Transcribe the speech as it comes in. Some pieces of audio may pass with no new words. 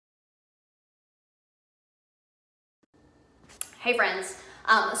Hey friends,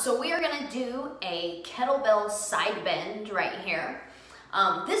 so we are gonna do a kettlebell side bend right here.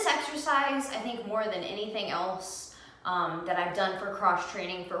 This exercise, I think more than anything else that I've done for cross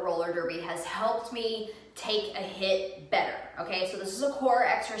training for roller derby has helped me take a hit better, okay? So this is a core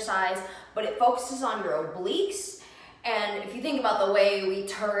exercise, but it focuses on your obliques. And if you think about the way we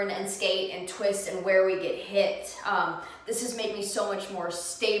turn and skate and twist and where we get hit, this has made me so much more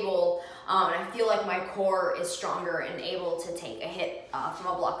stable, and I feel like my core is stronger and able to take a hit from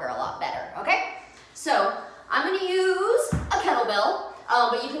a blocker a lot better, okay? So I'm gonna use a kettlebell,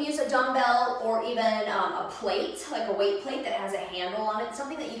 but you can use a dumbbell or even a plate, like a weight plate that has a handle on it,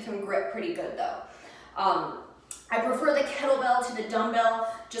 something that you can grip pretty good though. I prefer the kettlebell to the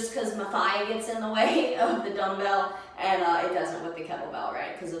dumbbell just because my thigh gets in the way of the dumbbell, and it doesn't with the kettlebell,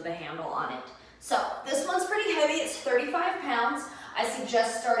 right, because of the handle on it. So this one's pretty heavy, it's 35 pounds. I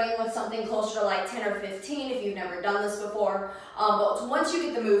suggest starting with something closer to like 10 or 15 if you've never done this before. But once you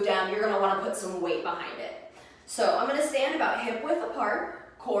get the move down, you're gonna wanna put some weight behind it. So I'm gonna stand about hip width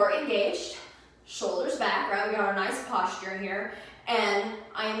apart, core engaged, shoulders back, right? We got a nice posture here. And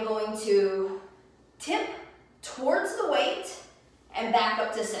I am going to tip towards the weight and back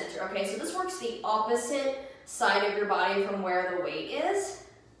up to center, okay? So this works the opposite side of your body from where the weight is.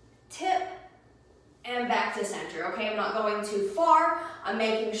 Tip and back to center, okay? I'm not going too far. I'm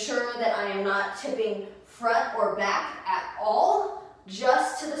making sure that I am not tipping front or back at all,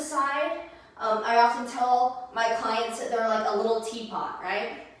 just to the side. I often tell my clients that they're like a little teapot,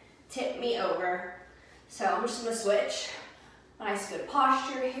 right? Tip me over. So I'm just gonna switch. Nice good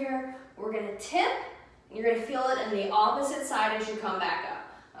posture here. We're gonna tip. You're gonna feel it in the opposite side as you come back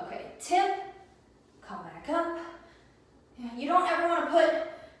up. Okay, tip, come back up. You don't ever wanna put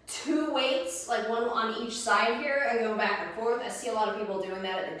two weights, like one on each side here, and go back and forth. I see a lot of people doing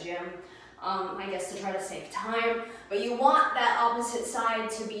that at the gym, I guess to try to save time. But you want that opposite side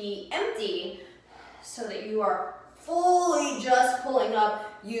to be empty so that you are fully just pulling up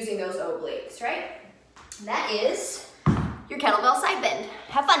using those obliques, right? That is your kettlebell side bend.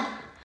 Have fun.